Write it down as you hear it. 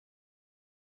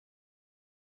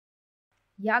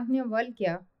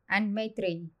Yajnavalkya and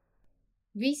Maitreyi.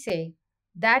 We say,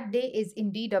 that day is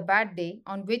indeed a bad day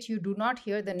on which you do not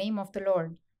hear the name of the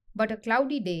Lord, but a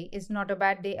cloudy day is not a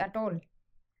bad day at all.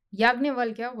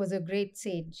 Yajnavalkya was a great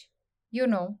sage. You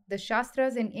know, the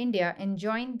Shastras in India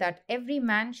enjoin that every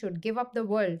man should give up the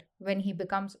world when he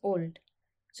becomes old.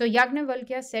 So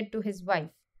Yajnavalkya said to his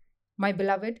wife, "My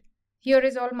beloved, here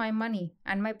is all my money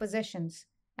and my possessions,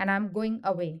 and I am going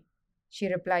away." She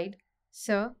replied,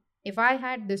 "Sir, if I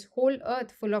had this whole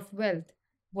earth full of wealth,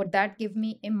 would that give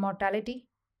me immortality?"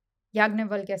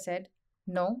 Yajnavalkya said,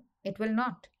 "No, it will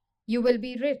not. You will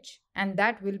be rich, and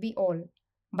that will be all.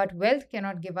 But wealth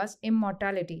cannot give us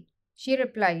immortality." She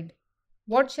replied,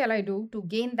 "What shall I do to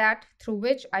gain that through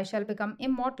which I shall become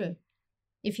immortal?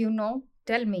 If you know,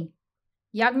 tell me."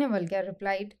 Yajnavalkya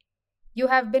replied, "You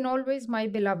have been always my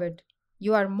beloved.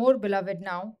 You are more beloved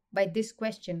now by this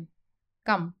question.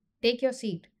 Come, take your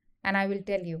seat, and I will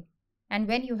tell you. And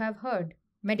when you have heard,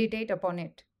 meditate upon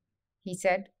it." He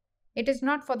said, "It is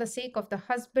not for the sake of the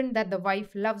husband that the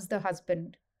wife loves the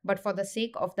husband, but for the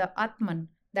sake of the Atman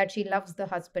that she loves the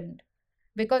husband,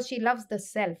 because she loves the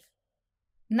self.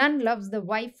 None loves the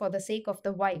wife for the sake of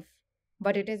the wife,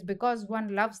 but it is because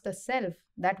one loves the self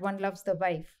that one loves the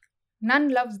wife. None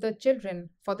loves the children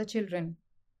for the children,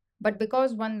 but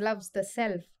because one loves the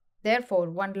self, therefore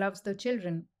one loves the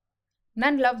children.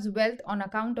 None loves wealth on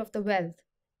account of the wealth,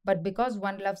 but because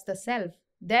one loves the self,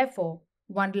 therefore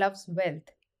one loves wealth.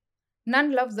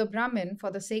 None loves the Brahmin for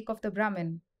the sake of the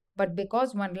Brahmin, but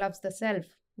because one loves the self,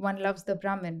 one loves the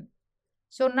Brahmin.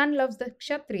 So none loves the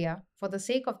Kshatriya for the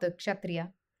sake of the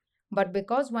Kshatriya, but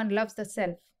because one loves the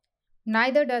self.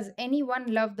 Neither does any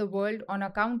one love the world on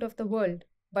account of the world,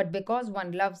 but because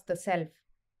one loves the self.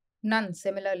 None,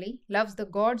 similarly, loves the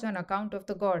gods on account of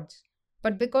the gods,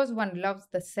 but because one loves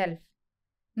the self.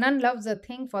 None loves a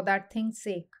thing for that thing's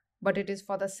sake, but it is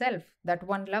for the self that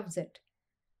one loves it.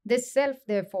 This self,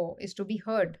 therefore, is to be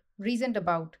heard, reasoned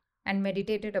about, and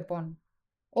meditated upon.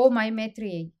 O my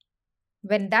Maitreyi,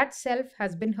 when that self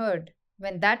has been heard,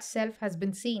 when that self has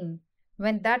been seen,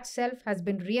 when that self has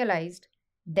been realized,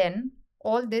 then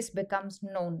all this becomes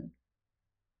known.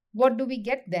 What do we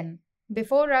get then?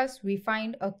 Before us, we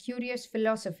find a curious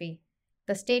philosophy.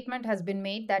 The statement has been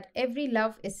made that every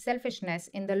love is selfishness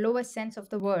in the lowest sense of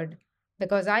the word.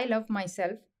 Because I love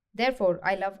myself, therefore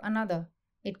I love another.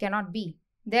 It cannot be.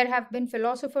 There have been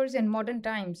philosophers in modern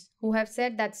times who have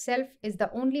said that self is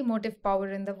the only motive power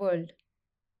in the world.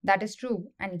 That is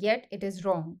true, and yet it is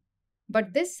wrong.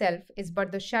 But this self is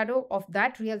but the shadow of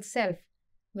that real self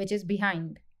which is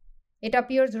behind. It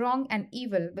appears wrong and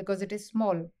evil because it is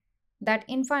small. That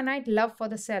infinite love for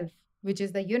the self, which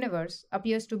is the universe,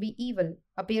 appears to be evil,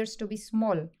 appears to be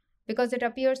small, because it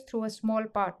appears through a small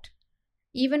part.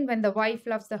 Even when the wife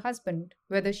loves the husband,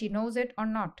 whether she knows it or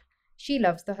not, she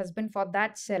loves the husband for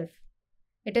that self.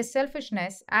 It is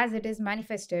selfishness as it is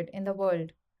manifested in the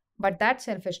world, but that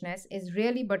selfishness is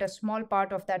really but a small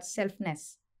part of that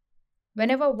selfness.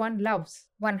 Whenever one loves,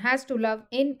 one has to love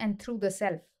in and through the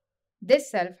self.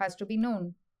 This self has to be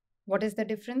known. What is the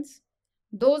difference?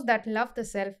 Those that love the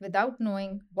self without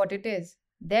knowing what it is,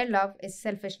 their love is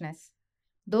selfishness.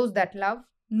 Those that love,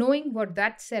 knowing what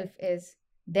that self is,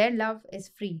 their love is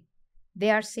free. They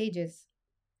are sages.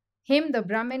 Him the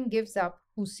Brahmin gives up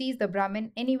who sees the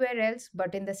Brahmin anywhere else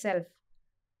but in the self.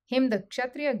 Him the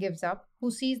Kshatriya gives up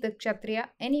who sees the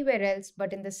Kshatriya anywhere else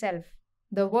but in the self.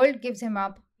 The world gives him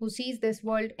up who sees this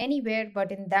world anywhere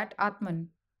but in that Atman.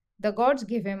 The gods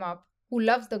give him up who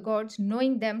loves the gods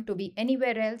knowing them to be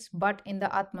anywhere else but in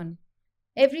the Atman.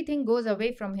 Everything goes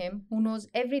away from him who knows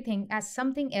everything as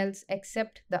something else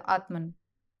except the Atman.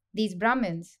 These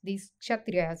Brahmins, these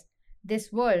Kshatriyas,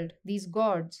 this world, these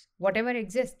gods, whatever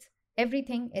exists,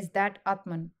 everything is that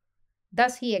Atman.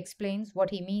 Thus he explains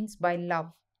what he means by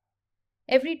love.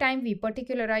 Every time we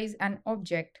particularize an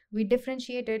object, we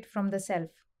differentiate it from the self.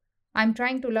 I am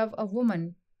trying to love a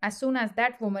woman. As soon as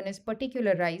that woman is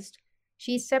particularized,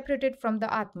 she is separated from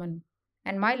the Atman,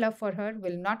 and my love for her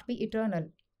will not be eternal,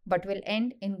 but will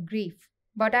end in grief.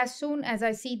 But as soon as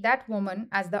I see that woman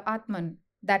as the Atman,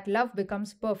 that love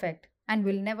becomes perfect and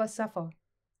will never suffer.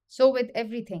 So with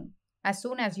everything, as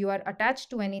soon as you are attached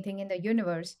to anything in the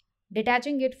universe,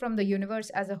 detaching it from the universe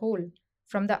as a whole,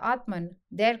 from the Atman,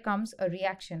 there comes a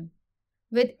reaction.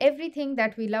 With everything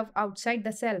that we love outside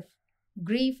the self,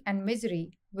 grief and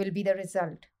misery will be the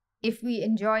result. If we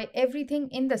enjoy everything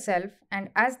in the self and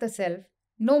as the self,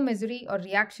 no misery or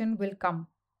reaction will come.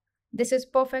 This is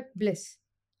perfect bliss.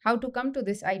 How to come to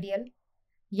this ideal?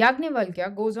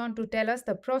 Yajnavalkya goes on to tell us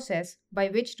the process by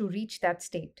which to reach that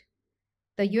state.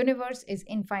 The universe is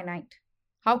infinite.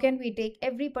 How can we take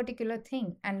every particular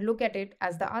thing and look at it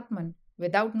as the Atman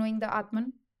without knowing the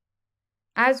Atman?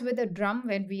 As with a drum,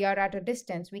 when we are at a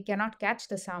distance, we cannot catch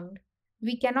the sound.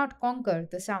 We cannot conquer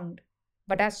the sound.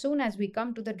 But as soon as we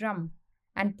come to the drum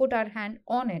and put our hand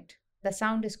on it, the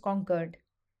sound is conquered.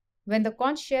 When the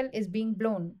conch shell is being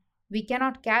blown, we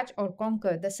cannot catch or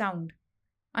conquer the sound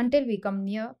until we come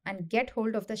near and get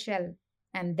hold of the shell,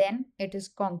 and then it is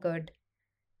conquered.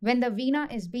 When the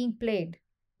veena is being played,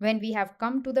 when we have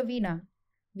come to the veena,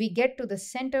 we get to the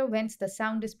center whence the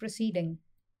sound is proceeding.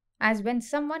 As when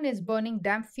someone is burning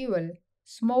damp fuel,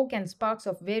 smoke and sparks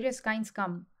of various kinds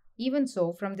come, even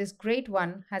so from this great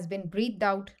one has been breathed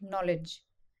out knowledge.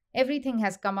 Everything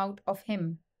has come out of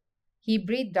him. He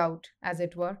breathed out, as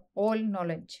it were, all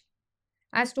knowledge.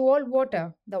 As to all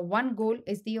water, the one goal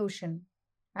is the ocean.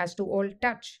 As to all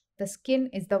touch, the skin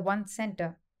is the one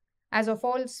center. As of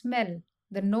all smell,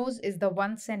 the nose is the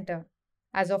one center.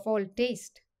 As of all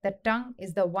taste, the tongue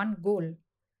is the one goal.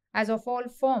 As of all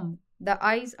form, the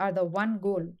eyes are the one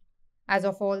goal. As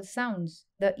of all sounds,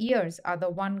 the ears are the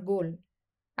one goal.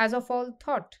 As of all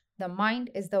thought, the mind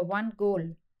is the one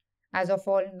goal. As of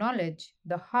all knowledge,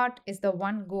 the heart is the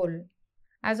one goal.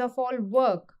 As of all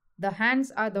work, the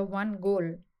hands are the one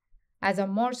goal. As a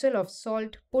morsel of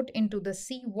salt put into the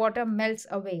sea water melts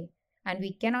away, and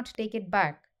we cannot take it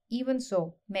back, even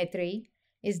so, Maitreyi,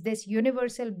 is this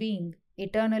universal being,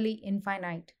 eternally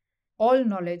infinite. All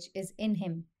knowledge is in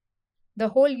him. The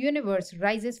whole universe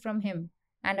rises from him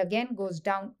and again goes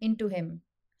down into him.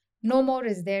 No more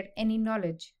is there any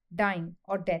knowledge, dying,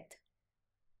 or death.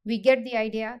 We get the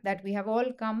idea that we have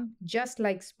all come just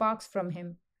like sparks from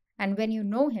him, and when you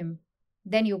know him,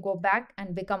 then you go back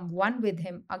and become one with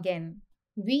him again.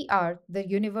 We are the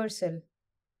universal.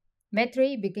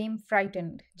 Maitreyi became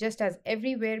frightened, just as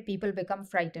everywhere people become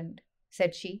frightened.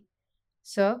 Said she,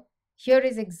 "Sir, here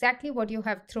is exactly what you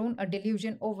have thrown a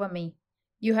delusion over me.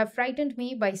 You have frightened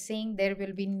me by saying there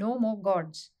will be no more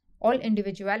gods. All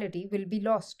individuality will be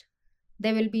lost.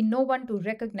 There will be no one to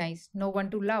recognize, no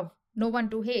one to love, no one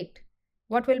to hate.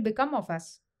 What will become of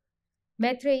us?"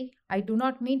 Maitreyi, I do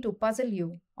not mean to puzzle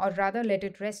you, or rather let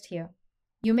it rest here.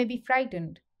 You may be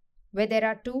frightened. Where there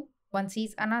are two, one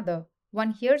sees another,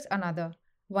 one hears another,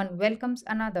 one welcomes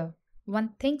another, one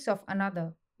thinks of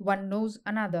another, one knows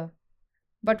another.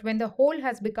 But when the whole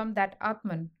has become that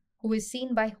Atman, who is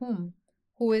seen by whom,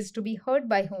 who is to be heard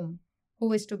by whom,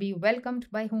 who is to be welcomed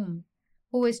by whom,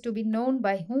 who is to be known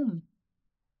by whom,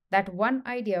 that one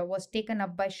idea was taken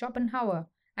up by Schopenhauer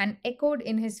and echoed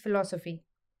in his philosophy.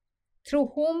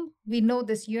 Through whom we know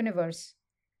this universe,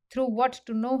 through what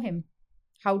to know him,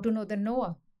 how to know the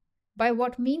knower, by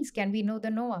what means can we know the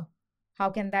knower,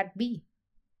 how can that be?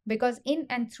 Because in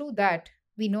and through that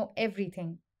we know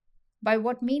everything. By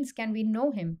what means can we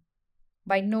know him?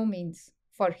 By no means,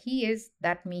 for he is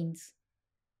that means.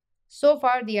 So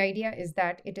far, the idea is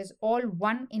that it is all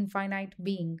one infinite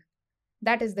being.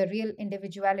 That is the real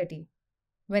individuality.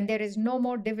 When there is no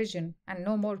more division and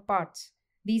no more parts,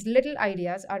 these little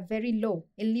ideas are very low,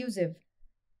 elusive.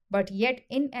 But yet,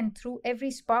 in and through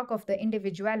every spark of the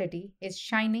individuality is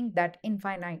shining that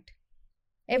infinite.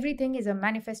 Everything is a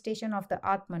manifestation of the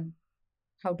Atman.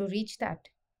 How to reach that?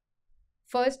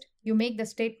 First, you make the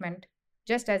statement,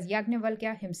 just as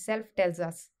Yajnavalkya himself tells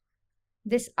us.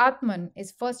 This Atman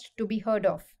is first to be heard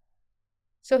of.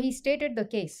 So he stated the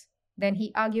case, then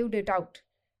he argued it out,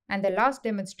 and the last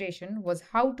demonstration was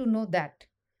how to know that,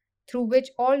 through which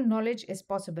all knowledge is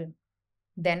possible.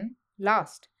 Then,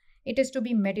 last, it is to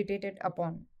be meditated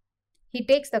upon. He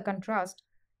takes the contrast,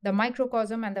 the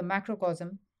microcosm and the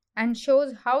macrocosm, and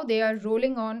shows how they are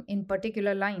rolling on in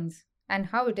particular lines, and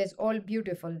how it is all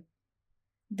beautiful.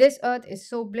 This earth is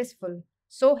so blissful,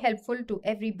 so helpful to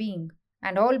every being,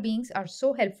 and all beings are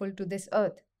so helpful to this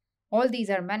earth. All these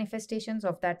are manifestations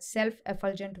of that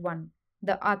self-effulgent one,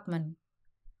 the Atman.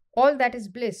 All that is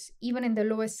bliss, even in the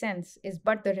lowest sense, is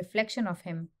but the reflection of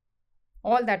him.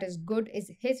 All that is good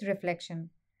is his reflection,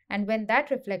 and when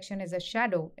that reflection is a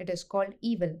shadow, it is called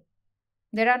evil.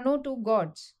 There are no two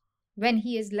gods. When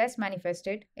he is less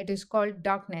manifested, it is called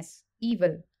darkness,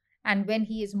 evil, and when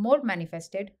he is more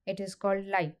manifested, it is called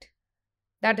light.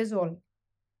 That is all.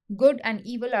 Good and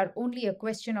evil are only a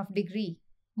question of degree,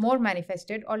 more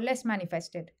manifested or less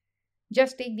manifested.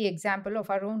 Just take the example of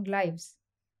our own lives.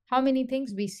 How many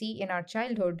things we see in our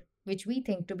childhood which we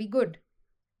think to be good,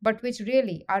 but which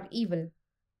really are evil,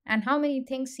 and how many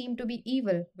things seem to be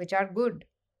evil which are good.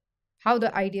 How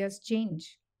the ideas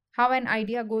change, how an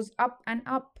idea goes up and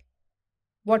up.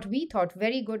 What we thought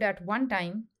very good at one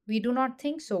time, we do not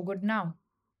think so good now.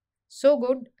 So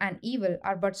good and evil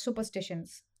are but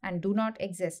superstitions and do not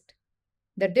exist.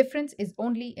 The difference is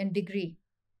only in degree.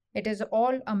 It is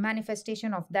all a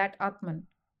manifestation of that Atman.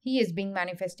 He is being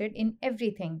manifested in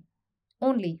everything.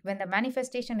 Only when the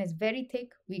manifestation is very thick,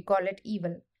 we call it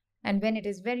evil, and when it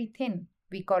is very thin,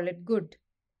 we call it good.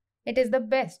 It is the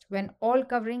best when all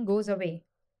covering goes away.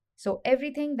 So,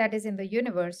 everything that is in the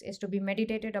universe is to be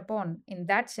meditated upon in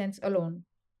that sense alone,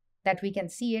 that we can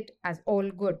see it as all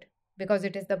good, because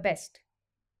it is the best.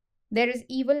 There is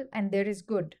evil and there is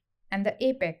good, and the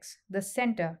apex, the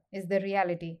center, is the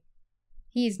reality.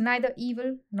 He is neither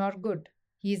evil nor good.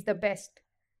 He is the best.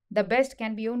 The best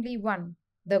can be only one,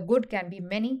 the good can be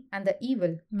many, and the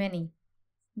evil many.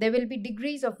 There will be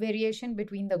degrees of variation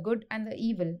between the good and the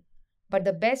evil, but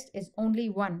the best is only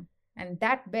one, and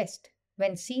that best,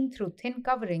 when seen through thin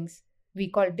coverings, we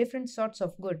call different sorts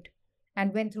of good,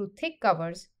 and when through thick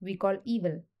covers, we call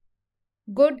evil.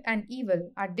 Good and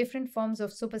evil are different forms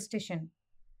of superstition.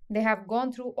 They have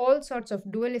gone through all sorts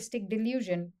of dualistic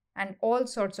delusion and all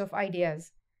sorts of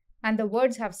ideas, and the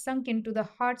words have sunk into the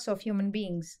hearts of human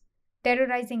beings,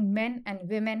 terrorizing men and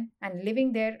women and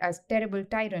living there as terrible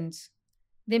tyrants.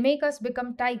 They make us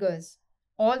become tigers.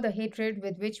 All the hatred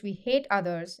with which we hate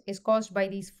others is caused by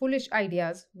these foolish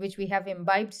ideas which we have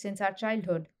imbibed since our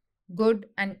childhood, good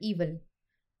and evil.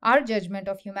 Our judgment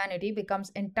of humanity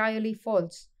becomes entirely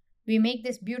false. We make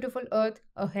this beautiful earth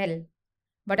a hell.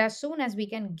 But as soon as we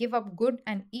can give up good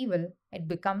and evil, it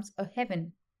becomes a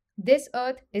heaven. This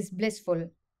earth is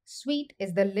blissful. Sweet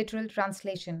is the literal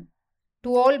translation.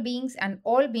 To all beings, and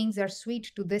all beings are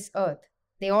sweet to this earth.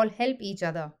 They all help each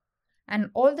other.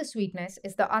 And all the sweetness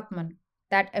is the Atman,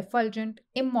 that effulgent,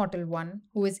 immortal one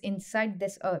who is inside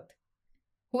this earth.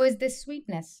 Who is this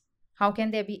sweetness? How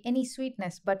can there be any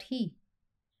sweetness but He?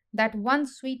 That one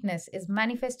sweetness is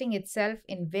manifesting itself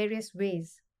in various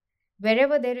ways.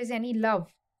 Wherever there is any love,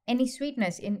 any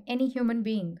sweetness in any human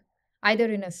being,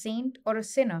 either in a saint or a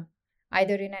sinner,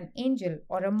 either in an angel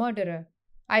or a murderer,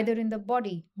 either in the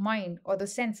body, mind, or the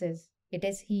senses, it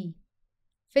is He.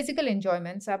 Physical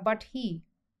enjoyments are but He.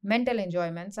 Mental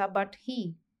enjoyments are but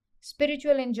He.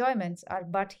 Spiritual enjoyments are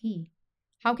but He.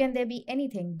 How can there be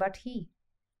anything but He?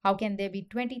 How can there be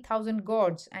 20,000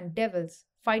 gods and devils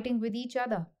fighting with each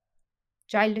other?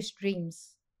 Childish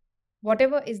dreams.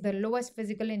 Whatever is the lowest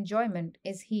physical enjoyment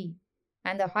is He,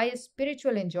 and the highest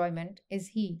spiritual enjoyment is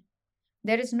He.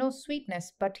 There is no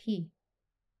sweetness but He.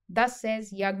 Thus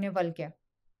says Yajnavalkya.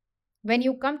 When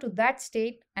you come to that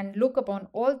state and look upon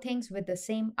all things with the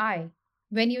same eye,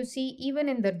 when you see even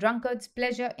in the drunkard's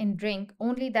pleasure in drink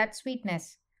only that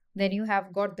sweetness, then you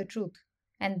have got the truth,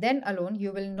 and then alone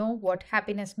you will know what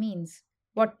happiness means,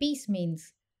 what peace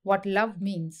means, what love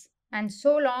means. And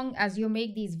so long as you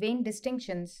make these vain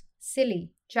distinctions,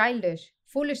 silly, childish,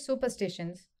 foolish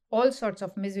superstitions, all sorts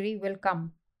of misery will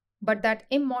come. But that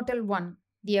immortal one,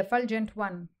 the effulgent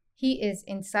one, He is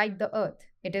inside the earth.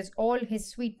 It is all His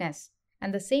sweetness,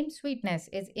 and the same sweetness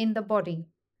is in the body.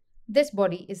 This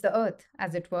body is the earth,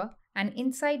 as it were, and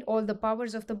inside all the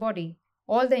powers of the body,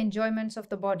 all the enjoyments of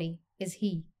the body, is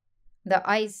He. The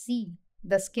eyes see,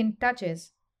 the skin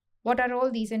touches. What are all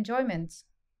these enjoyments?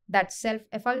 That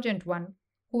self-effulgent one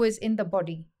who is in the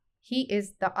body. He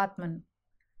is the Atman.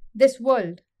 This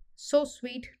world, so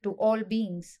sweet to all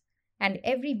beings, and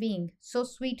every being so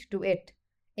sweet to it,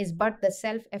 is but the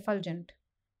self-effulgent.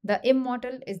 The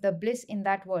immortal is the bliss in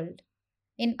that world.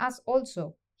 In us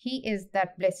also, He is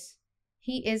that bliss.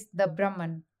 He is the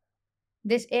Brahman.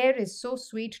 This air is so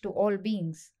sweet to all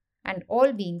beings, and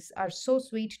all beings are so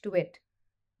sweet to it.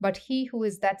 But He who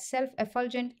is that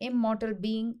self-effulgent immortal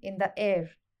being in the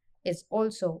air is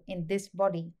also in this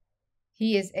body.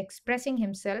 He is expressing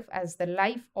Himself as the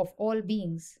life of all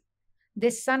beings.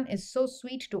 This sun is so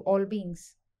sweet to all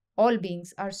beings. All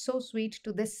beings are so sweet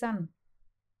to this sun.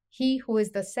 He who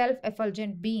is the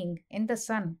self-effulgent being in the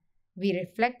sun, we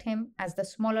reflect Him as the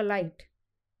smaller light.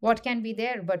 What can be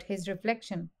there but His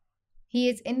reflection? He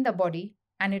is in the body,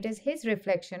 and it is His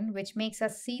reflection which makes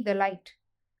us see the light.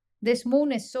 This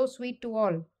moon is so sweet to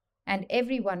all, and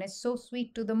everyone is so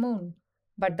sweet to the moon.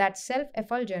 But that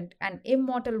self-effulgent and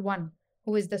immortal one,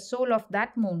 who is the soul of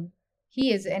that moon,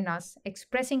 He is in us,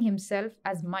 expressing Himself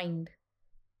as mind.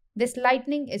 This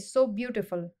lightning is so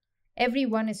beautiful.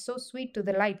 Everyone is so sweet to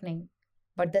the lightning.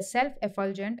 But the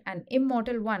self-effulgent and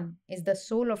immortal one is the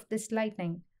soul of this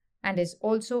lightning, and is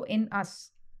also in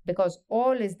us, because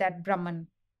all is that Brahman.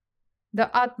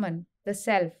 The Atman, the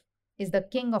Self, is the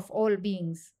king of all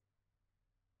beings.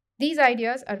 These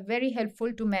ideas are very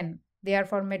helpful to men. They are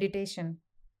for meditation.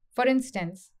 For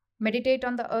instance, meditate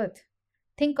on the earth.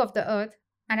 Think of the earth,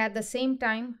 and at the same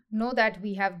time know that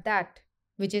we have that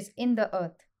which is in the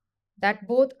earth, that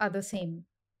both are the same.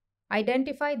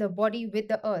 Identify the body with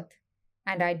the earth,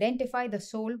 and identify the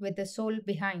soul with the soul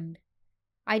behind.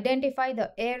 Identify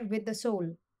the air with the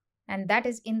soul, and that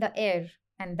is in the air,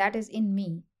 and that is in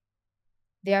me.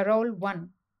 They are all one,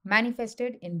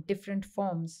 manifested in different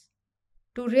forms.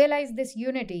 To realize this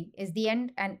unity is the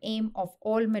end and aim of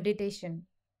all meditation,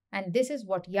 and this is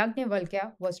what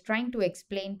Yajnavalkya was trying to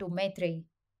explain to Maitreyi.